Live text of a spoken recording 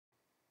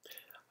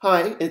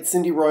Hi, it's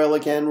Cindy Royal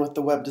again with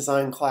the web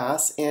design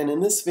class, and in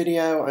this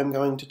video I'm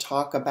going to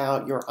talk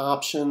about your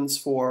options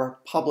for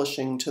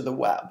publishing to the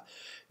web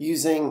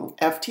using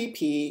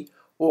FTP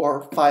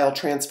or File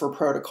Transfer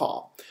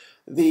Protocol.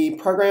 The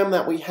program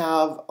that we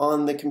have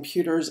on the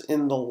computers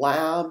in the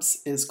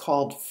labs is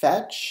called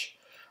Fetch,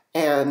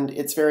 and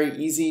it's very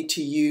easy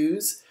to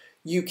use.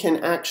 You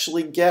can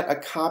actually get a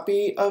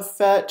copy of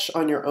Fetch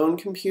on your own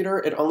computer.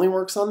 It only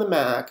works on the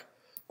Mac,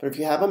 but if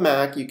you have a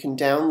Mac, you can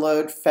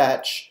download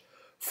Fetch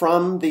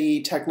from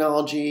the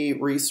Technology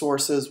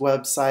Resources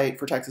website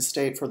for Texas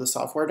State for the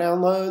software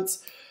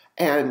downloads,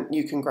 and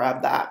you can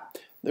grab that.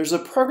 There's a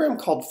program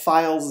called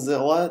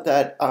FileZilla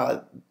that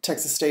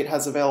Texas State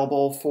has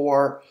available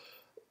for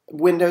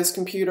Windows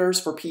computers,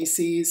 for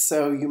PCs,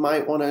 so you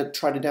might want to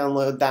try to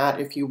download that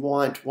if you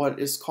want what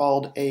is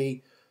called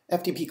a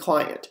FTP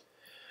client.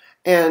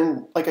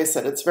 And like I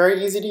said, it's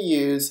very easy to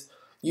use.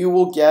 You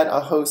will get a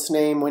host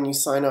name when you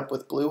sign up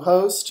with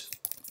Bluehost,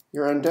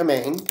 your own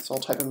domain, so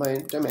I'll type in my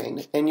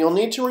domain, and you'll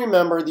need to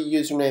remember the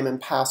username and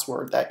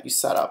password that you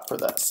set up for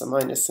this. So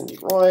mine is Cindy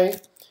Roy,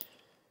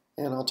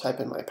 and I'll type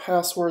in my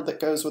password that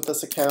goes with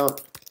this account.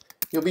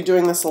 You'll be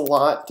doing this a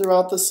lot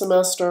throughout the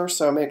semester,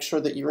 so make sure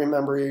that you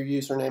remember your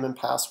username and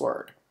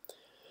password.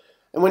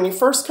 And when you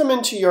first come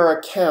into your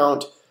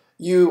account,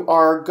 you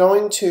are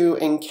going to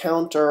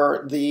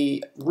encounter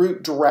the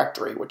root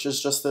directory, which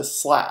is just this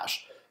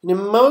slash. And in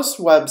most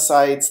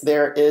websites,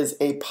 there is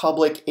a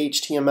public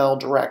HTML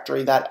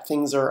directory that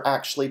things are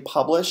actually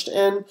published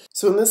in.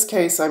 So in this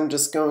case, I'm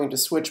just going to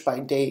switch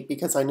by date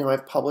because I know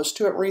I've published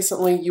to it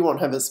recently. You won't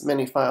have as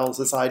many files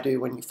as I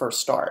do when you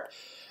first start.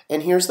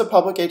 And here's the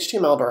public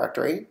HTML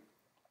directory.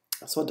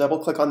 So we'll double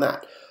click on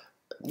that.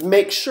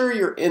 Make sure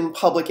you're in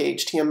public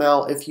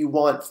HTML if you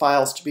want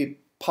files to be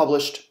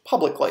published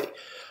publicly.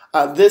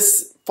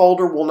 This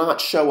folder will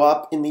not show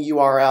up in the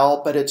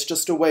URL, but it's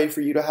just a way for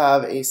you to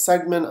have a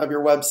segment of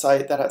your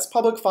website that has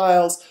public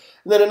files,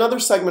 and then another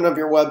segment of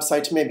your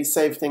website to maybe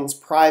save things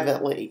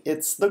privately.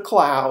 It's the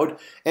cloud,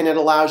 and it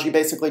allows you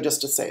basically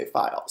just to save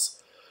files.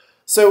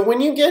 So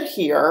when you get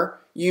here,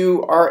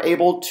 you are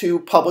able to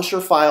publish your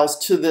files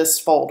to this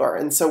folder.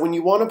 And so when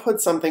you want to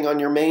put something on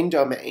your main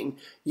domain,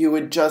 you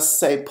would just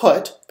say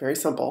put, very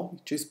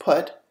simple, choose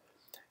put,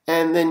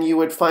 and then you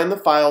would find the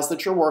files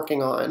that you're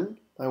working on,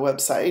 my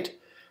website,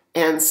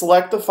 and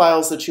select the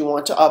files that you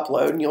want to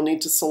upload. And you'll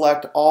need to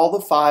select all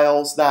the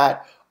files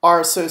that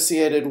are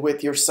associated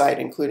with your site,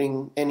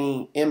 including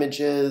any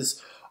images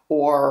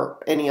or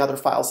any other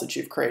files that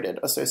you've created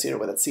associated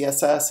with it,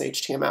 CSS,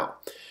 HTML.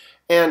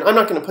 And I'm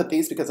not going to put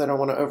these because I don't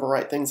want to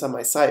overwrite things on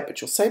my site, but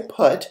you'll say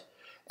put,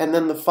 and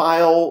then the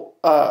file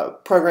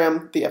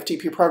program, the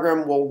FTP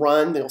program will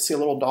run. You'll see a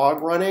little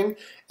dog running,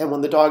 and when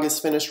the dog is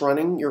finished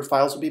running, your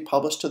files will be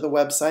published to the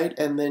website,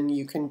 and then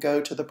you can go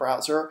to the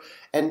browser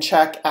and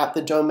check at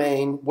the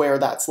domain where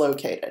that's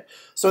located.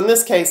 So in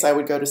this case, I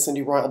would go to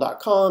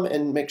cindyroyal.com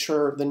and make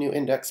sure the new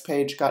index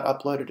page got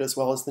uploaded as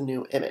well as the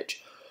new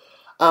image.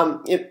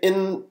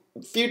 In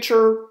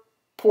future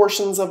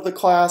portions of the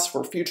class,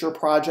 for future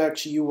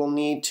projects, you will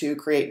need to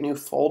create new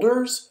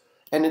folders.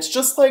 And it's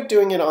just like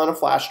doing it on a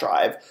flash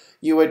drive.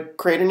 You would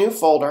create a new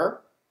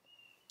folder,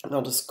 and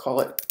I'll just call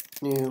it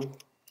new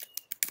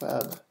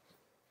web.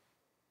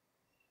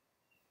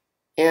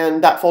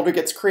 And that folder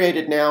gets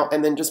created now,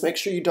 and then just make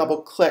sure you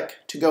double click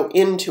to go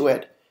into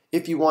it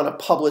if you want to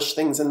publish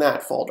things in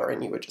that folder.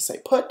 And you would just say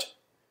put,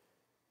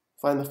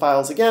 find the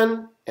files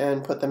again,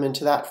 and put them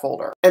into that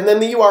folder. And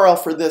then the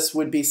URL for this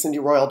would be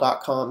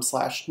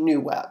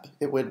cindyroyal.com/newweb.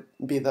 It would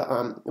be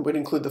it would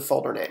include the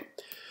folder name.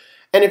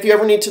 And if you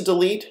ever need to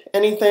delete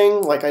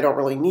anything, like I don't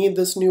really need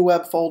this new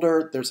web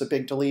folder, there's a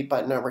big delete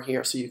button over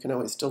here, so you can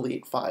always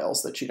delete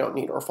files that you don't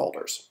need or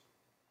folders.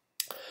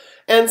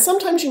 And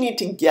sometimes you need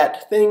to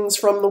get things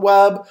from the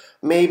web.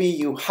 Maybe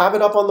you have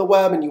it up on the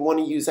web and you want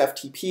to use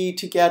FTP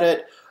to get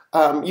it.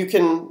 You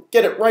can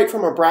get it right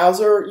from a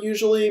browser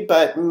usually,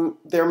 but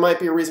there might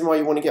be a reason why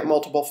you want to get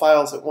multiple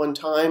files at one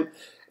time.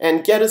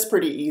 And get is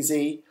pretty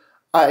easy.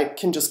 I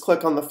can just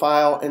click on the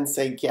file and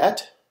say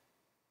get.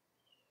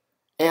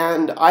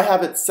 And I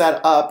have it set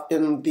up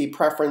in the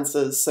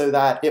preferences so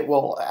that it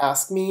will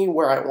ask me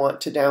where I want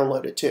to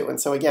download it to. And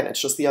so again,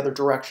 it's just the other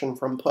direction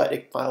from put.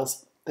 It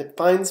finds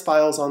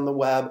files on the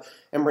web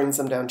and brings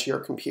them down to your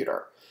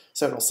computer.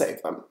 So it'll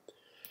save them.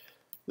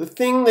 The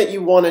thing that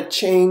you want to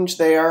change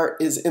there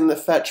is in the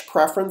fetch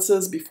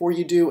preferences before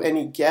you do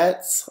any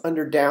gets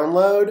under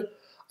download.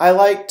 I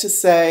like to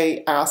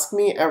say ask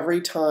me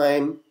every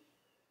time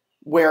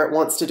where it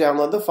wants to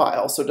download the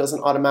file, so it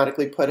doesn't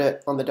automatically put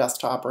it on the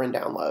desktop or in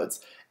downloads,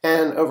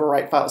 and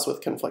overwrite files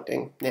with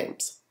conflicting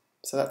names.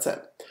 So that's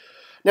it.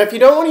 Now, if you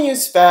don't want to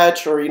use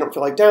Fetch, or you don't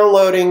feel like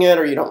downloading it,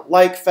 or you don't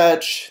like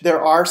Fetch, there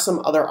are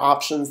some other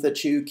options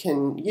that you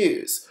can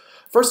use.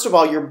 First of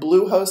all, your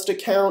Bluehost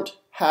account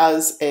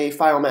has a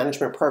file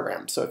management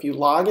program. So if you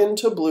log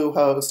into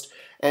Bluehost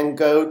and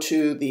go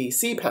to the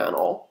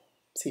cPanel,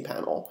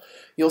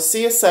 you'll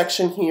see a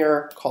section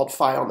here called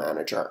File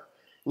Manager.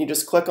 And you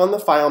just click on the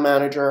File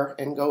Manager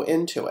and go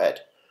into it.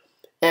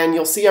 And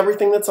you'll see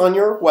everything that's on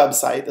your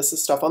website. This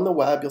is stuff on the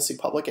web. You'll see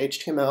public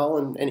HTML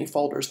and any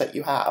folders that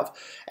you have.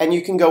 And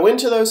you can go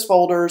into those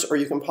folders, or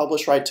you can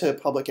publish right to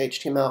public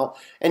HTML.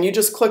 And you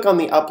just click on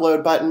the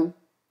upload button,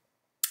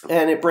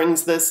 and it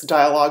brings this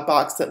dialog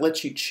box that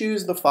lets you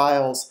choose the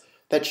files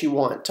that you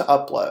want to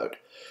upload.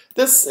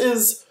 This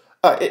is,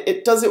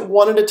 it does it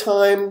one at a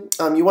time.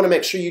 You want to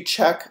make sure you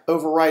check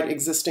overwrite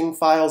existing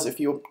files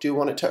if you do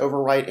want it to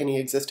overwrite any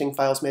existing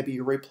files. Maybe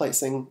you're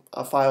replacing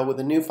a file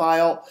with a new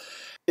file.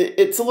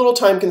 It's a little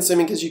time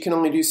consuming because you can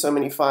only do so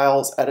many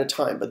files at a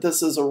time, but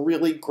this is a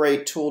really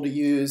great tool to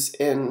use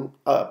in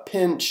a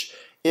pinch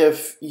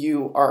if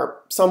you are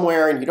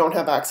somewhere and you don't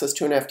have access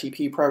to an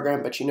FTP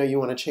program, but you know you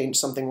want to change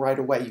something right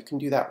away. You can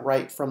do that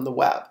right from the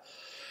web.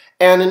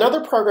 And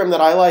another program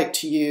that I like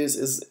to use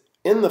is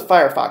in the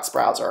Firefox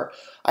browser.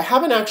 I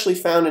haven't actually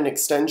found an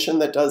extension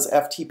that does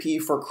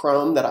FTP for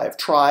Chrome that I've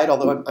tried,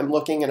 although I'm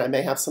looking and I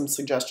may have some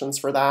suggestions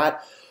for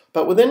that.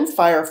 But within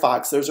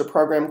Firefox, there's a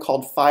program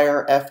called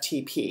Fire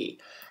FTP.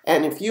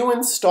 And if you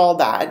install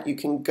that, you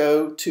can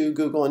go to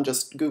Google and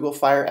just Google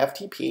Fire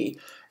FTP,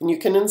 and you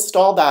can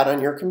install that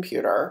on your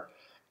computer.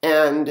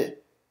 And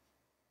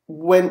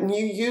when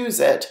you use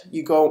it,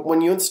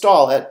 when you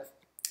install it,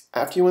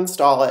 after you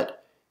install it,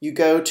 you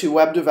go to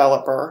Web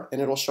Developer,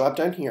 and it'll show up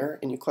down here,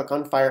 and you click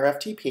on Fire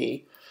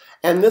FTP.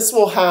 And this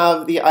will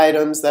have the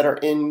items that are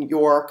in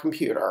your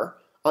computer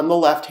on the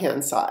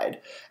left-hand side.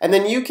 And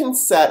then you can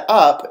set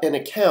up an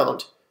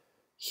account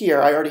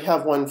here. I already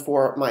have one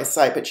for my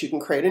site, but you can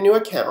create a new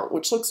account,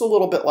 which looks a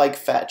little bit like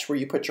Fetch, where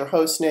you put your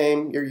host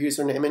name, your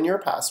username, and your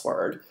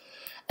password.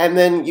 And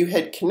then you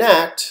hit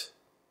connect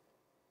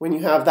when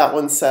you have that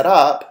one set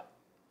up,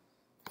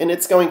 and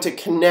it's going to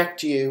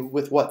connect you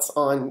with what's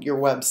on your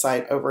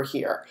website over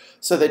here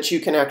so that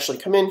you can actually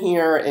come in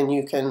here and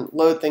you can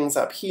load things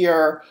up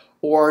here,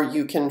 or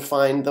you can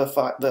find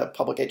the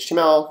public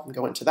HTML and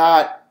go into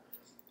that.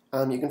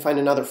 You can find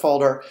another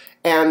folder.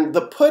 And the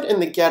put and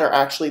the get are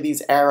actually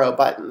these arrow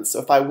buttons. So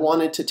if I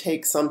wanted to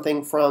take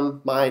something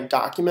from my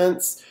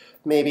documents,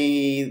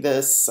 maybe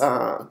this,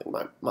 I think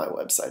my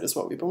website is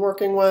what we've been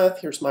working with.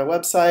 Here's my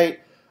website.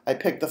 I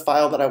pick the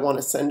file that I want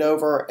to send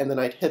over, and then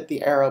I'd hit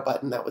the arrow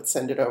button that would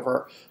send it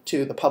over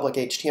to the public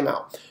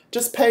HTML.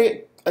 Just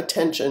pay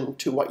attention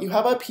to what you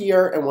have up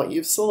here and what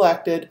you've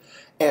selected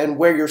and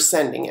where you're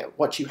sending it,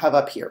 what you have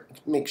up here.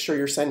 Make sure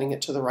you're sending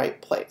it to the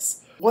right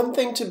place. One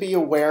thing to be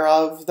aware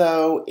of,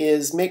 though,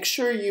 is make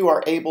sure you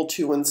are able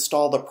to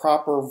install the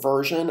proper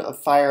version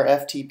of Fire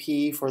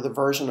FTP for the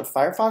version of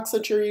Firefox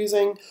that you're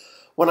using.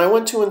 When I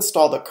went to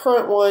install the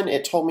current one,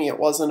 it told me it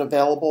wasn't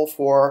available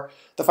for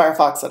the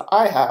Firefox that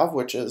I have,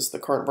 which is the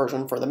current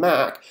version for the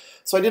Mac.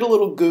 So I did a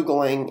little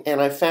Googling,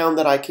 and I found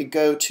that I could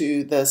go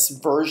to this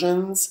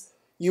versions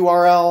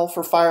URL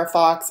for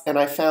Firefox, and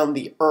I found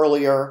the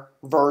earlier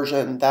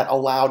version that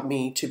allowed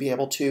me to be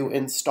able to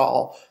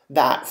install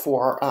that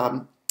for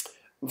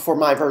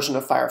my version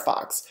of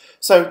Firefox.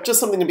 So just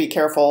something to be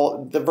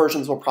careful. The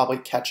versions will probably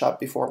catch up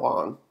before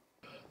long.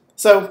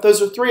 So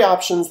those are three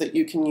options that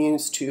you can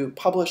use to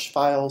publish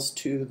files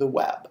to the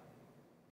web.